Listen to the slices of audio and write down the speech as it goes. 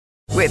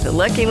With the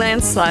Lucky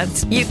Land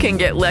Slots, you can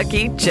get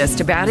lucky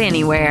just about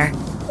anywhere.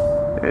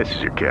 This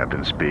is your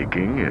captain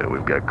speaking.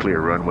 We've got clear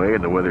runway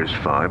and the weather's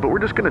fine, but we're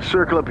just going to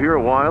circle up here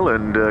a while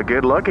and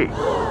get lucky.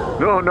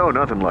 No,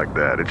 nothing like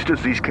that. It's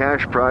just these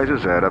cash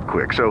prizes add up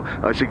quick. So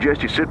I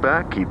suggest you sit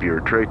back, keep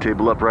your tray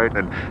table upright,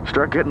 and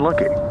start getting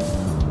lucky.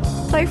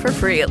 Play for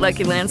free at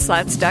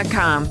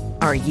LuckyLandSlots.com.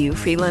 Are you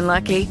feeling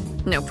lucky?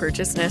 No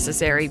purchase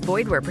necessary.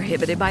 Void where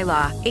prohibited by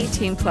law.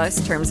 18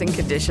 plus terms and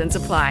conditions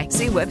apply.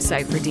 See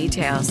website for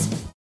details.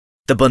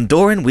 The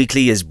Bundoran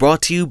Weekly is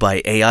brought to you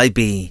by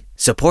AIB,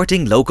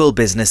 supporting local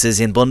businesses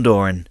in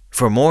Bundoran.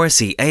 For more,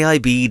 see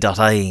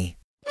aib.ie.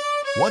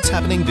 What's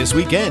happening this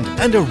weekend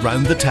and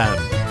around the town?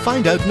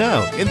 Find out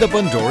now in the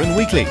Bundoran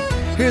Weekly.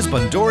 Here's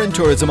Bundoran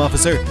Tourism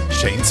Officer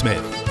Shane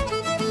Smith.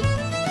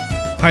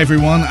 Hi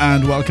everyone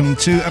and welcome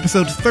to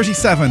episode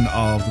 37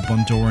 of the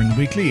Bundoran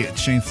Weekly.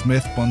 It's Shane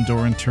Smith,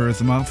 Bundoran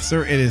Tourism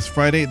Officer. It is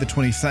Friday the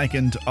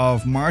 22nd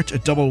of March, a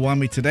double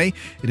whammy today.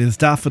 It is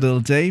Daffodil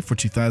Day for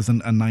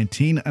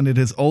 2019 and it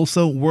is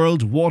also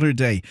World Water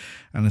Day.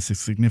 And it's a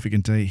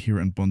significant day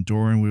here in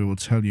Bundoran. We will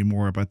tell you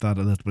more about that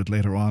a little bit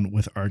later on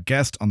with our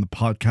guest on the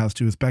podcast,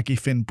 who is Becky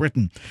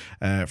Finn-Britton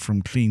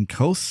from Clean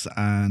Coasts,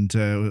 and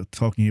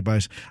talking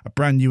about a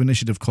brand new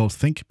initiative called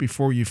Think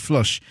Before You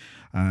Flush.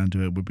 And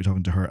we'll be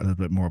talking to her a little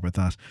bit more about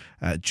that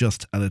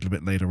just a little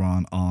bit later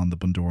on the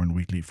Bundoran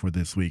Weekly for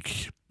this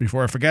week.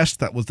 Before I forget,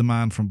 that was the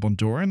man from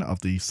Bundoran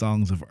of the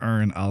Songs of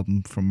Erin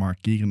album from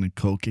Mark Geegan and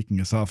Co. kicking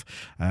us off,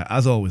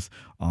 as always,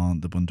 on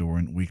the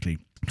Bundoran Weekly.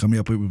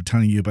 Coming up, we'll be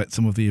telling you about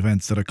some of the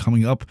events that are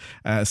coming up,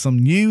 some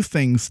new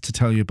things to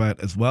tell you about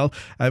as well.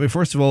 But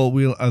first of all,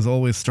 we'll, as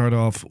always, start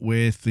off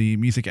with the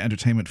music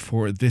entertainment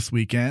for this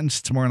weekend.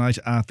 Tomorrow night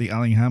at the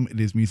Allingham, it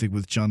is music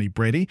with Johnny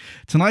Brady.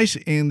 Tonight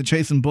in the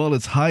Chase and Bull,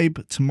 it's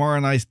Hybe.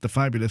 Tomorrow night, the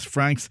Fabulous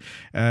Franks.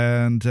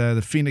 And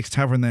the Phoenix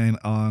Tavern then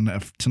on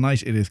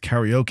tonight, it is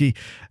karaoke.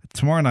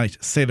 Tomorrow night,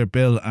 Sailor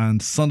Bill,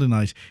 and Sunday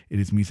night,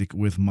 it is music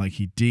with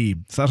Mikey D.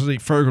 Saturday,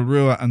 Fergal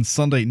Rua, and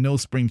Sunday, No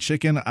Spring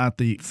Chicken at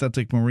the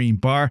Celtic Marine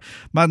Bar.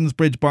 Madden's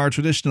Bridge Bar,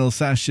 traditional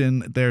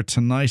session there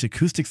tonight,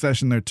 acoustic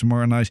session there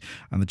tomorrow night,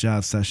 and the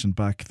jazz session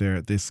back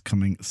there this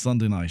coming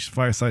Sunday night.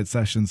 Fireside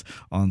sessions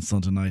on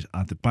Sunday night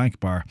at the Bank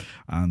Bar,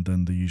 and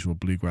then the usual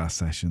bluegrass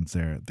sessions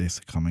there this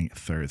coming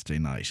Thursday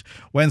night.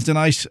 Wednesday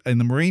night in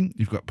the Marine,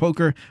 you've got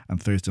poker, and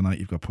Thursday night,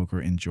 you've got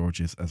poker in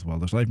George's as well.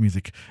 There's live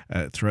music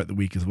throughout the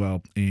week as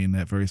well in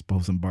various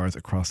pubs and bars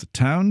across the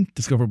town.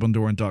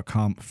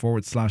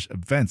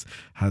 DiscoverBundoran.com/events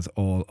has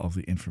all of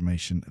the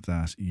information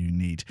that you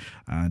need,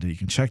 and you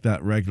can check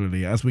that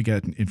regularly as we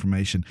get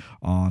information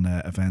on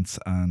events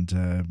and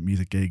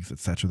music gigs,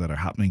 etc., that are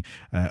happening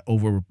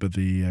over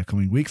the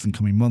coming weeks and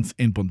coming months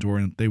in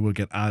Bundoran. They will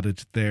get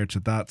added there to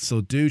that,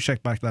 so do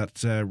check back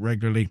that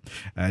regularly.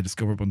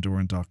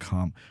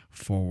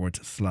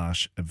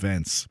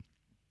 DiscoverBundoran.com/events.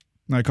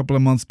 Now, a couple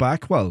of months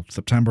back,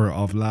 September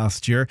of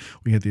last year,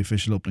 we had the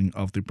official opening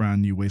of the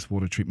brand new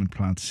wastewater treatment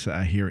plant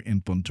here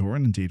in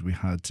Bundoran. Indeed, we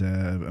had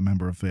a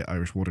member of the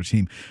Irish Water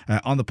team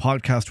on the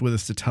podcast with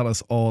us to tell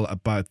us all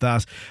about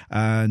that.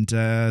 And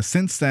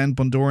since then,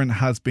 Bundoran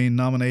has been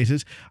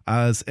nominated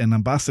as an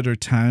ambassador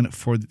town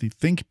for the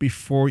Think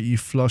Before You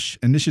Flush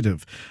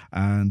initiative.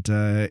 And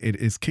it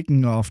is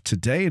kicking off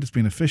today. It has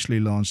been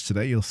officially launched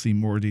today. You'll see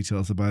more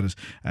details about it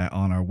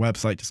on our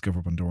website,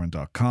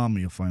 discoverbundoran.com.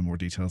 You'll find more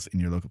details in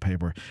your local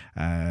paper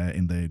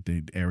in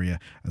the area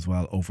as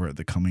well over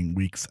the coming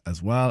weeks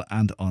as well,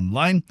 and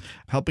online.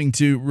 Helping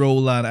to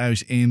roll that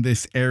out in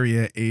this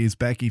area is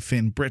Becky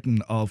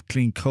Finn-Britton of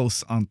Clean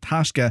Coasts on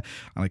Tashka,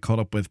 and I caught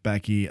up with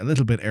Becky a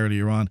little bit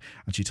earlier on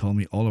and she told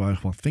me all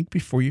about what Think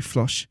Before You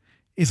Flush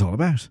is all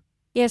about.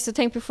 Yeah, so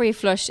Think Before You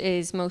Flush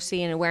is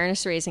mostly an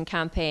awareness raising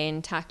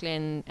campaign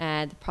tackling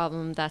the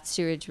problem that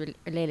sewage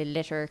related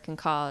litter can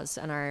cause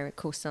in our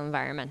coastal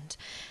environment.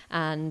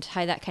 And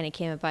how that kind of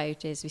came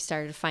about is we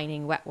started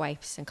finding wet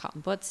wipes and cotton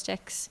bud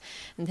sticks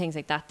and things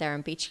like that there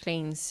on beach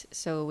cleans.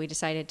 So we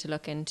decided to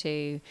look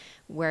into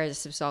where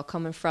this was all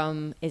coming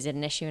from. Is it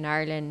an issue in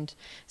Ireland?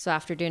 So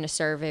after doing a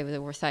survey with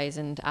over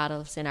 1,000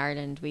 adults in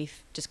Ireland,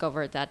 we've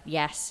discovered that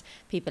yes,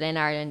 people in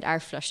Ireland are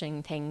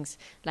flushing things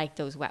like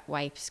those wet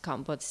wipes,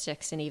 cotton bud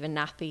sticks, and even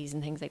nappies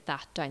and things like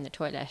that down the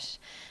toilet.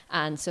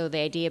 And so the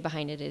idea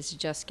behind it is to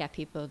just get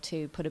people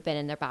to put a bin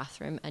in their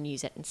bathroom and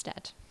use it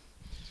instead.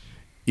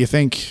 You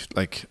think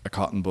like a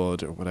cotton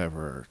bud or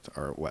whatever,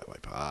 or wet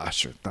wipe,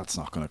 sure, that's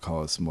not going to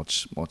cause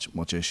much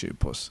issue.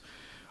 But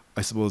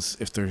I suppose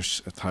if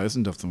there's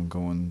 1,000 of them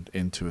going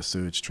into a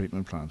sewage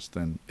treatment plant,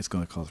 then it's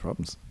going to cause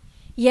problems.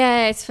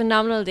 Yeah, it's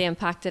phenomenal the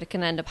impact that it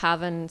can end up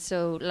having.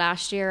 So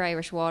last year,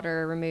 Irish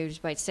Water removed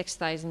about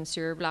 6,000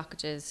 sewer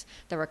blockages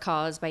that were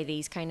caused by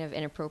these kind of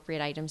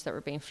inappropriate items that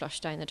were being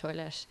flushed down the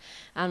toilet.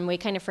 And we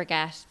kind of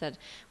forget that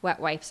wet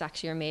wipes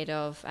actually are made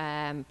of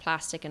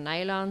plastic and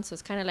nylon. So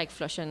it's kind of like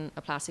flushing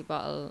a plastic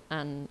bottle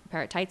and a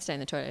pair of tights down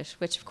the toilet,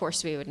 which of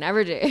course we would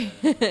never do.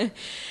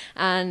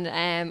 And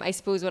I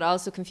suppose what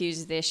also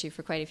confuses the issue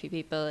for quite a few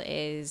people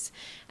is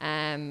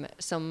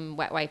some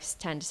wet wipes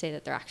tend to say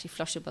that they're actually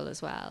flushable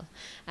as well.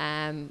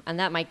 And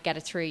that might get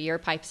it through your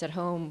pipes at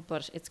home,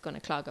 but it's going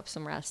to clog up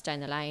somewhere else down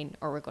the line,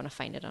 or we're going to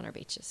find it on our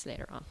beaches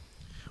later on.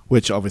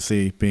 Which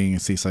obviously, being a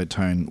seaside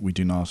town, we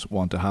do not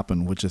want to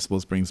happen, which I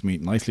suppose brings me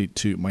nicely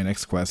to my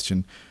next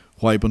question.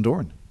 Why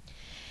Bundoran?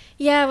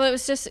 Yeah, well,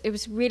 it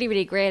was really,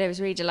 really great. I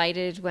was really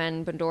delighted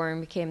when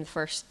Bundoran became the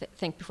first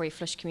Think Before You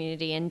Flush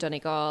community in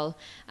Donegal.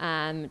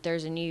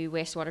 There's a new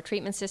wastewater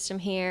treatment system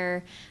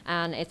here,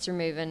 and it's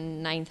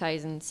removing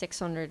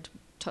 9,600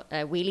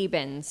 wheelie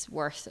bins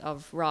worth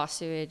of raw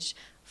sewage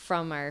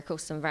from our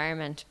coastal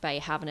environment by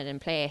having it in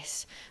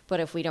place. But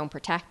if we don't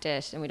protect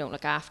it and we don't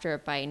look after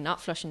it by not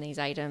flushing these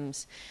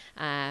items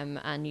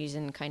and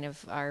using kind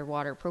of our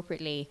water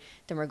appropriately,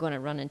 then we're going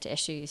to run into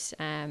issues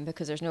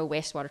because there's no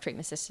wastewater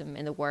treatment system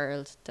in the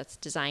world that's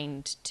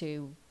designed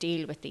to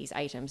deal with these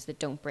items that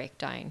don't break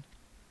down.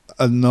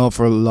 An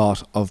awful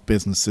lot of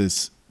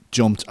businesses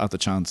jumped at the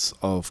chance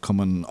of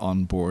coming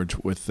on board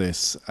with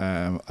this,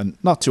 and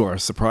not to our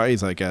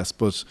surprise, I guess,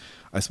 but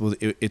I suppose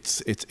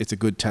it's a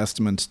good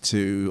testament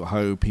to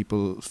how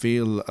people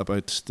feel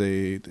about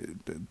the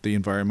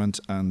environment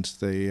and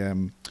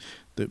the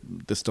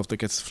stuff that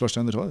gets flushed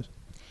down the toilet.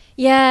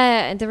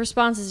 Yeah, the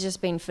response has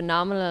just been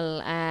phenomenal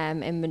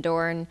in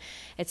Bundoran.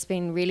 It's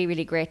been really,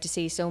 really great to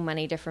see so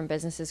many different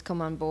businesses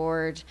come on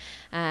board,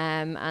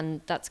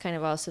 and that's kind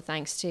of also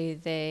thanks to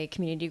the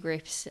community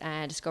groups,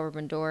 Discover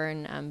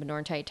Bundoran and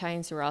Bundoran Tight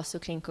Towns, who are also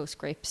Clean Coast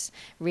groups,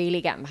 really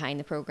getting behind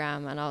the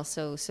programme, and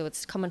also so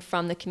it's coming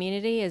from the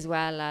community as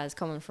well as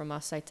coming from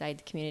us outside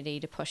the community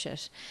to push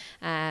it,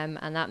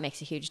 and that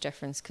makes a huge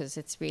difference because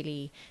it's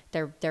really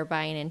they're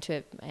buying into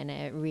it in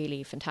a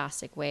really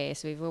fantastic way.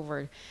 So we've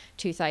over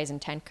 2,000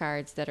 tent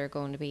cards that are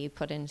going to be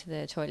put into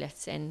the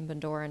toilets in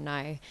Bundoran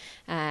now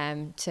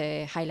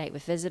to highlight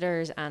with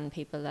visitors and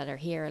people that are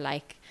here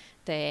like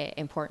the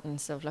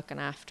importance of looking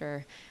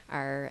after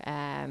our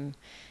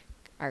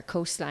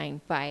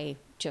coastline by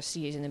just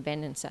using a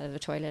bin instead of a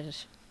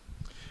toilet.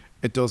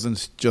 It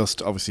doesn't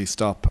just obviously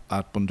stop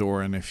at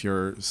Bundoran. If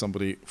you're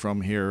somebody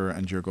from here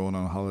and you're going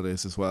on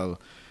holidays as well,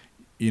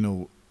 you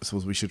know, I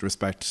suppose we should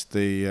respect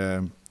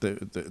the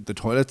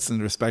toilets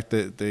and respect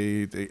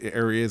the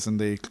areas and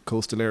the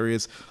coastal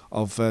areas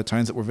of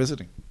towns that we're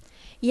visiting.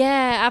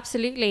 Yeah,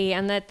 absolutely,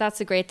 and that's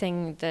a great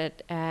thing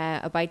that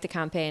about the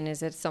campaign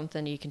is it's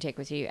something you can take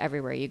with you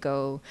everywhere you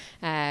go,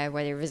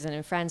 whether you're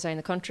visiting friends around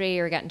the country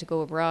or getting to go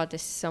abroad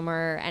this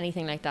summer,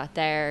 anything like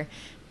that.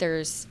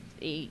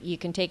 You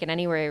can take it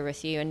anywhere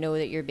with you and know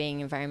that you're being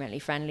environmentally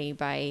friendly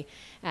by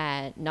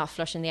not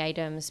flushing the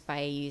items,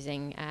 by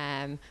using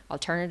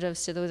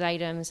alternatives to those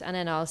items, and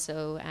then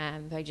also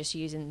by just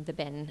using the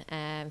bin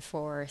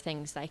for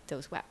things like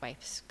those wet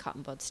wipes,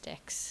 cotton bud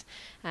sticks,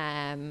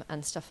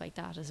 and stuff like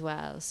that as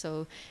well.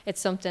 So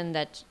it's something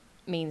that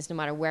means no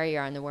matter where you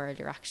are in the world,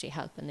 you're actually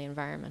helping the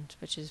environment,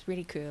 which is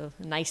really cool.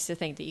 Nice to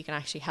think that you can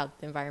actually help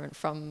the environment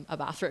from a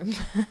bathroom.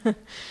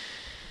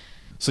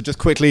 So just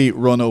quickly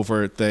run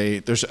over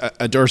there's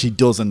a dirty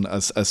dozen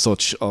as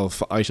such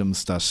of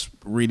items that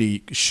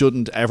really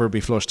shouldn't ever be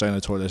flushed down a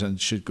toilet and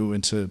should go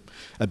into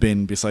a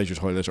bin beside your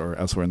toilet or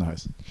elsewhere in the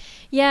house.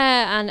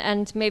 Yeah,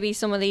 and maybe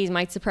some of these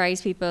might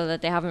surprise people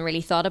that they haven't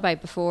really thought about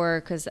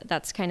before, because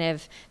that's kind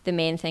of the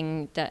main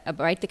thing that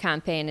about the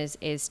campaign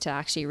is to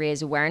actually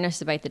raise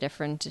awareness about the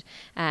different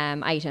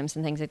items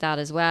and things like that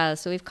as well.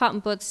 So we've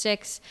cotton bud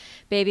sticks,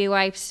 baby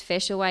wipes,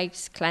 facial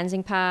wipes,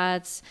 cleansing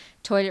pads,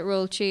 toilet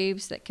roll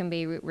tubes that can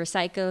be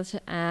recycled,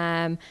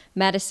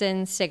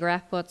 medicines,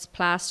 cigarette butts,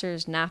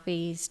 plasters,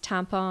 nappies,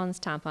 tampon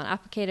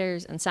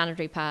applicators, and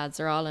sanitary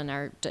pads are all in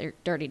our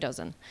dirty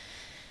dozen.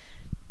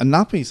 And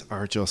nappies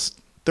are just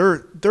they're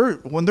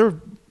when they're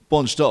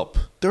bunched up,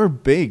 they're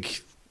big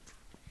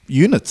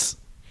units.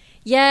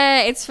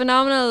 Yeah, it's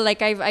phenomenal.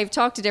 Like I've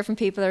talked to different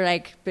people who are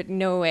like, but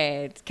no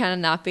way, it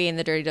cannot be in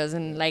the dirty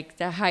dozen. Like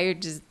how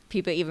does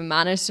people even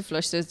manage to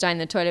flush those down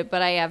the toilet?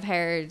 But I have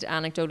heard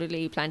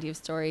anecdotally plenty of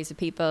stories of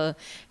people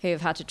who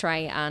have had to try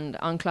and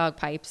unclog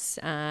pipes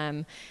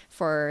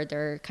for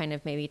their kind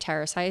of maybe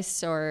terrace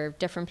house or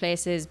different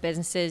places,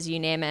 businesses, you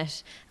name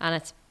it,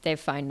 and they've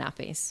found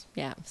nappies.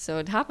 Yeah, so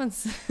it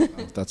happens.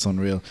 That's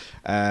unreal.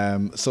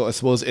 So I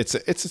suppose it's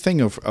a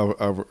thing of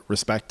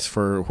respect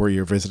for where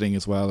you're visiting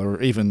as well,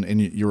 or even in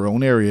your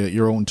own area,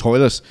 your own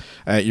toilet,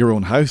 your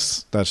own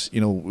house, that, you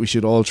know, we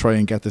should all try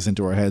and get this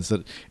into our heads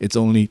that it's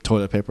only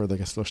toilet paper that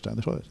gets flushed down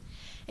the toilet.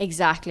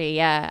 Exactly,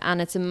 yeah,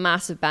 and it's a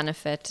massive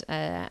benefit,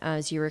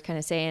 as you were kind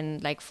of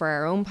saying, like for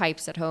our own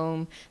pipes at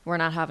home, we're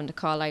not having to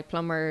call out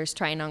plumbers,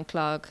 try and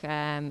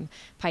unclog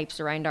pipes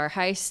around our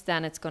house.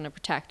 Then it's going to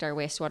protect our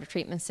wastewater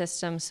treatment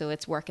system, so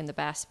it's working the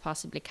best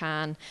possibly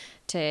can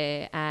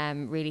to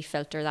really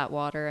filter that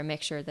water and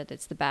make sure that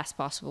it's the best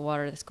possible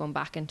water that's going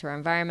back into our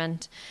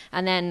environment.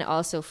 And then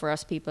also for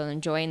us people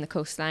enjoying the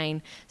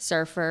coastline,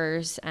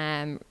 surfers,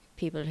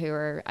 people who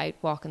are out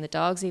walking the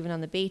dogs even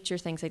on the beach or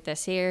things like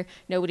this here,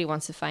 nobody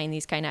wants to find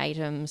these kind of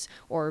items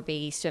or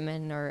be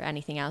swimming or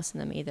anything else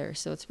in them either.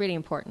 So it's really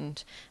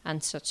important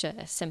and such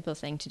a simple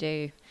thing to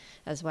do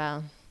as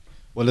well.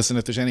 Well, listen,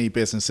 if there's any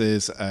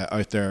businesses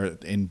out there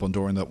in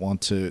Bundoran that want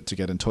to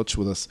get in touch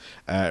with us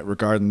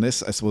regarding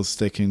this, I suppose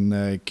they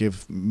can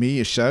give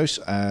me a shout.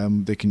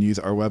 They can use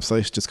our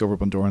website,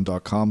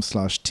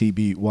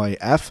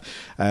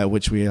 discoverbundoran.com/TBYF,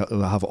 which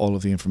will have all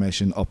of the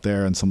information up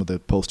there and some of the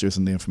posters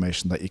and the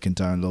information that you can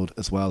download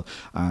as well.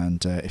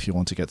 And if you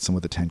want to get some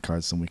of the tent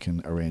cards, then we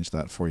can arrange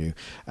that for you.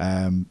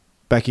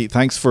 Becky,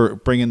 thanks for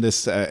bringing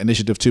this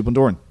initiative to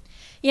Bundoran.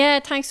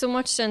 Yeah, thanks so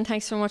much, and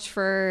thanks so much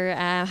for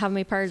having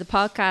me part of the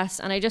podcast.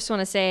 And I just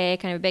want to say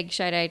kind of a big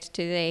shout out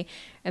to the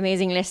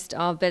amazing list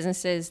of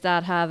businesses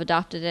that have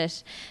adopted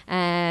it.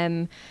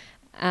 And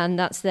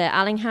that's the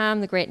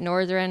Allingham, the Great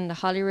Northern, the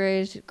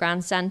Holyrood,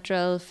 Grand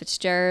Central,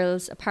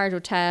 Fitzgerald's, Apart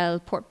Hotel,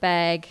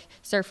 Portbeg,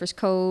 Surfers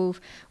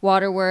Cove,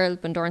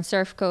 Waterworld, Bundoran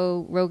Surf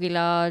Co, Rogie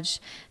Lodge,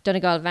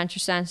 Donegal Adventure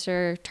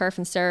Centre, Turf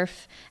and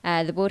Surf,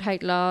 the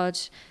Boathouse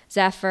Lodge,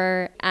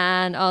 Zephyr,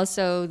 and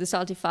also the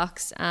Salty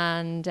Fox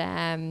and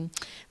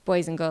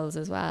Boys and Gulls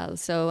as well.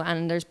 So,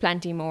 and there's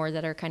plenty more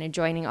that are kind of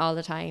joining all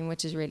the time,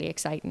 which is really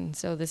exciting.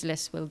 So this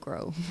list will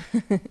grow.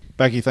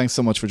 Becky, thanks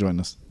so much for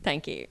joining us.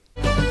 Thank you.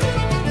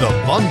 The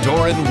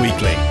Bundoran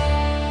Weekly.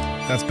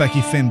 That's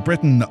Becky Finn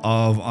Britton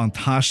of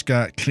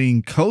Antashka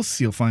Clean Coasts.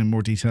 You'll find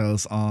more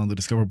details on the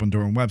Discover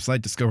Bundoran website,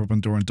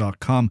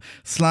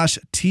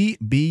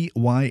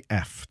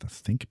 discoverbundoran.com/TBYF. That's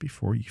Think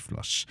Before You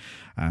Flush.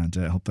 And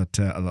I hope that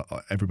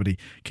everybody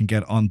can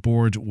get on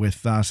board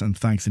with that. And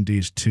thanks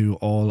indeed to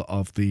all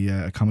of the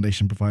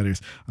accommodation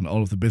providers and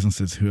all of the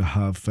businesses who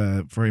have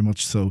very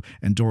much so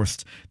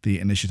endorsed the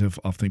initiative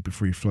of Think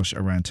Before You Flush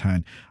around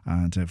town,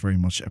 and very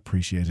much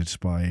appreciated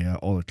by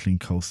all at Clean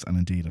Coast and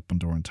indeed at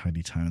Bundoran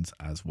Tidy Towns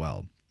as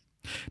well.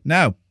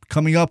 Now,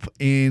 coming up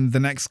in the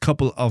next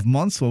couple of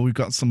months, well, we've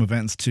got some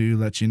events to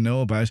let you know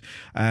about.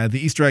 The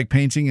Easter egg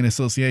painting in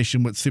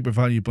association with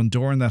SuperValue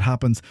Bundoran that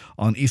happens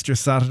on Easter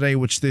Saturday,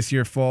 which this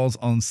year falls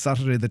on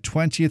Saturday the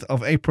 20th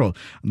of April.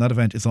 And that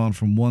event is on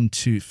from 1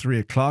 to 3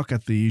 o'clock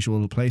at the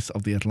usual place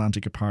of the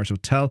Atlantic Apart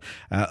Hotel.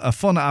 A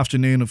fun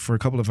afternoon for a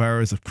couple of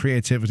hours of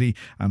creativity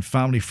and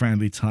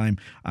family-friendly time.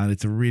 And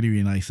it's a really,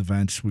 really nice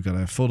event. We've got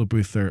a photo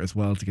booth there as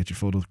well to get your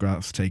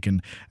photographs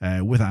taken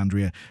with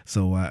Andrea.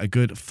 So a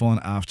good, fun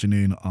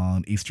afternoon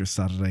on Easter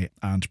Saturday,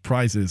 and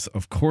prizes,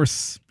 of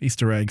course,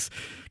 Easter eggs,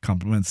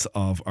 compliments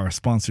of our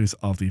sponsors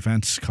of the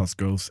event,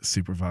 Costco's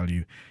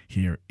SuperValue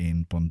here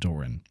in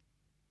Bundoran.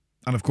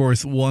 And of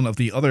course, one of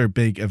the other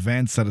big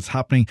events that is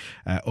happening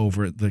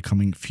over the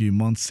coming few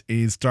months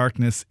is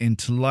Darkness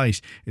into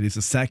Light. It is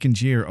the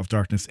second year of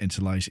Darkness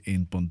into Light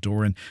in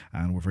Bundoran,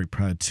 and we're very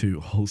proud to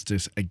host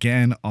it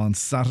again on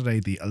Saturday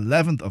the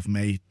 11th of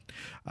May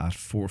at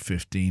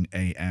 4:15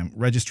 a.m.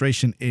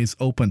 Registration is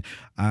open,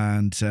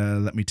 and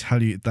let me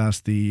tell you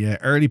that the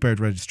early bird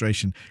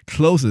registration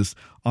closes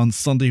on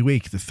Sunday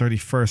week, the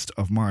 31st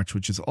of March,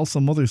 which is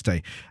also Mother's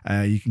Day.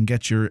 You can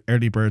get your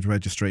early bird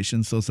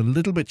registration, so it's a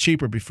little bit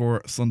cheaper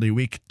before Sunday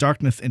week.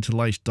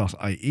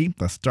 Darknessintolight.ie.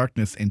 That's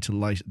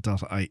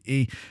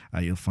darknessintolight.ie.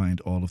 You'll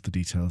find all of the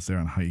details there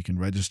on how you can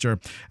register.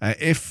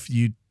 If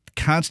you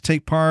can't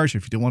take part, or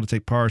if you don't want to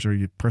take part, or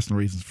your personal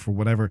reasons for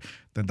whatever,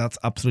 then that's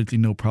absolutely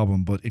no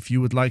problem. But if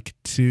you would like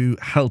to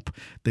help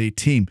the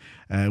team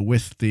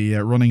with the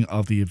running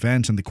of the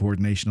event and the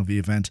coordination of the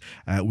event,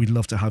 we'd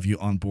love to have you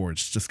on board.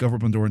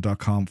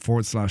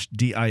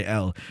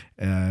 discoverbundoran.com/DIL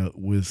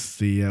was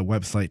the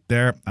website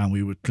there, and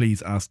we would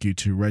please ask you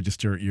to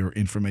register your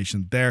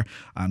information there,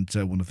 and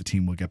one of the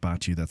team will get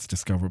back to you. That's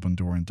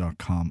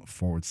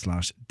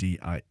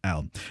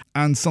discoverbundoran.com/DIL.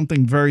 And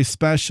something very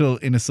special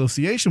in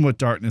association with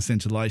Darkness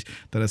into Light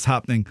that is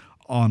happening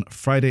on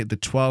Friday the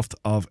 12th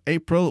of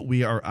April.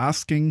 We are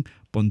asking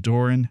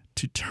Bundoran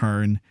to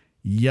turn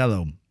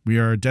yellow. We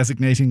are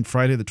designating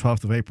Friday the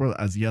 12th of April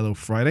as Yellow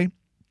Friday.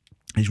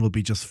 It will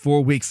be just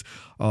 4 weeks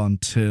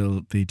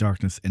until the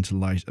Darkness into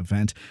Light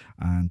event,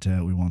 and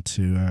we want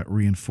to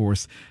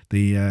reinforce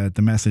the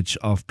message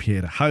of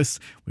Pieta House.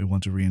 We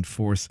want to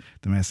reinforce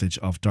the message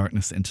of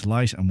Darkness into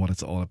Light and what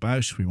it's all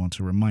about. We want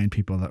to remind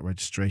people that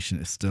registration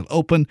is still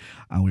open,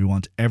 and we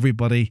want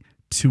everybody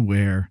to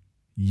wear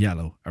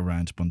yellow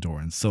around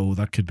Bundoran. So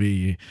that could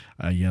be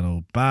a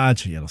yellow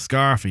badge, a yellow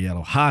scarf, a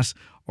yellow hat,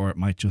 or it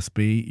might just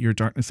be your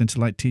Darkness into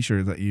Light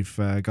t-shirt that you've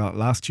got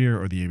last year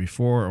or the year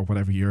before or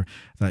whatever year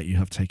that you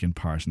have taken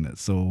part in it.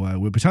 So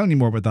we'll be telling you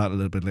more about that a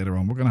little bit later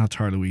on. We're going to have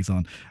Tara Louise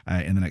on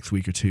in the next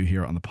week or two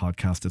here on the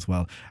podcast as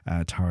well.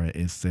 Tara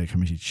is the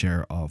committee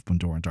chair of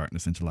Bundoran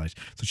Darkness into Light,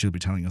 so she'll be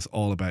telling us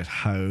all about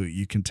how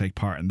you can take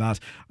part in that,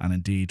 and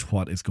indeed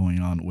what is going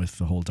on with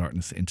the whole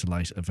Darkness into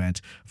Light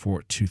event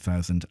for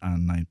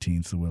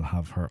 2019. So we'll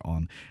have her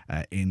on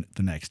in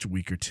the next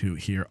week or two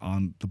here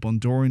on the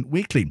Bundoran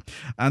Weekly.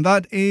 And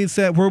that is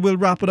where we'll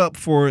wrap it up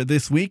for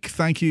this week.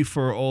 Thank you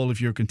for all of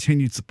your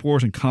continued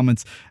support and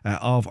comments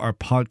of our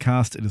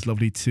podcast. It is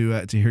lovely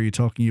to hear you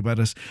talking about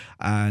it.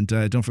 And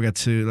don't forget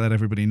to let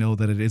everybody know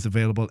that it is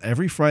available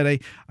every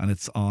Friday, and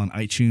it's on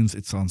iTunes,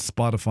 it's on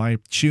Spotify,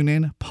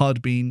 TuneIn,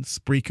 Podbean,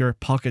 Spreaker,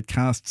 Pocket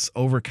Casts,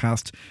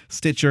 Overcast,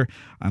 Stitcher.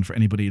 And for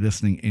anybody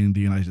listening in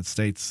the United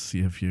States,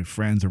 if you have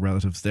friends or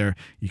relatives there,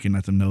 you can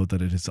let them know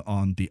that it is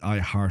on the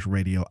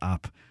iHeartRadio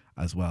app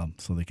as well,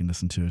 so they can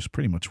listen to it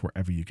pretty much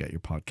wherever you get your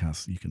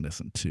podcasts. You can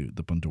listen to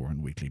the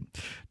Bundoran Weekly.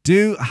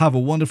 Do have a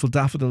wonderful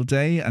Daffodil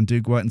Day, and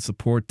do go out and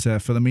support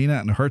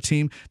Philomena and her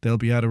team. They'll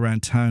be out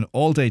around town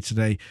all day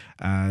today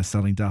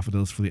selling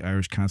daffodils for the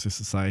Irish Cancer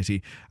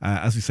Society.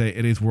 As we say,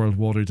 it is World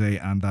Water Day,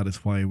 and that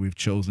is why we've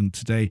chosen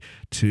today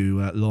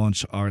to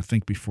launch our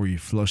Think Before You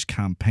Flush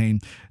campaign.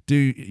 Do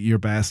your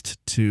best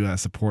to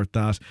support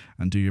that,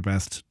 and do your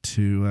best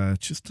to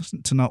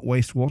to not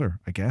waste water,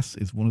 I guess,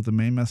 is one of the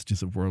main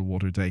messages of World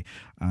Water Day.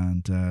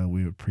 And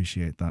we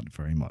appreciate that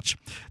very much.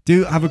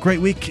 Do have a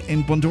great week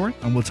in Bundoran,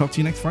 and we'll talk to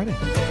you next Friday.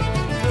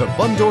 The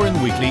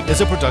Bundoran Weekly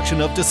is a production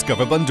of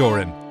Discover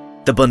Bundoran.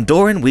 The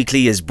Bundoran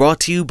Weekly is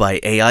brought to you by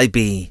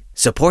AIB,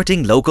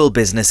 supporting local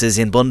businesses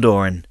in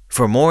Bundoran.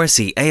 For more,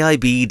 see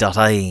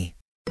aib.ie.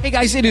 Hey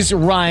guys, it is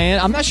Ryan.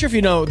 I'm not sure if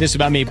you know this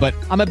about me, but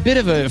I'm a bit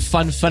of a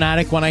fun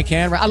fanatic when I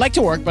can. I like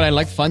to work, but I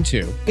like fun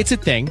too. It's a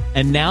thing.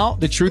 And now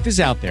the truth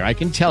is out there. I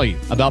can tell you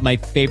about my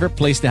favorite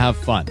place to have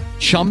fun.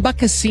 Chumba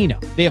Casino.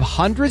 They have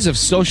hundreds of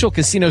social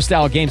casino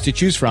style games to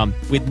choose from,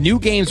 with new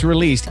games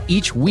released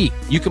each week.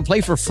 You can play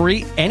for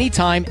free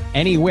anytime,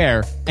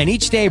 anywhere. And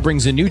each day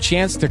brings a new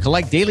chance to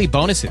collect daily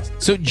bonuses.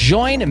 So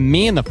join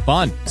me in the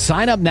fun.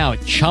 Sign up now at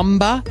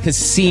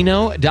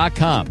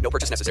ChumbaCasino.com. No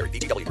purchase necessary.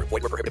 VGW Group.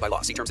 Void where prohibited by law.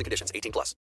 See terms and conditions. 18+.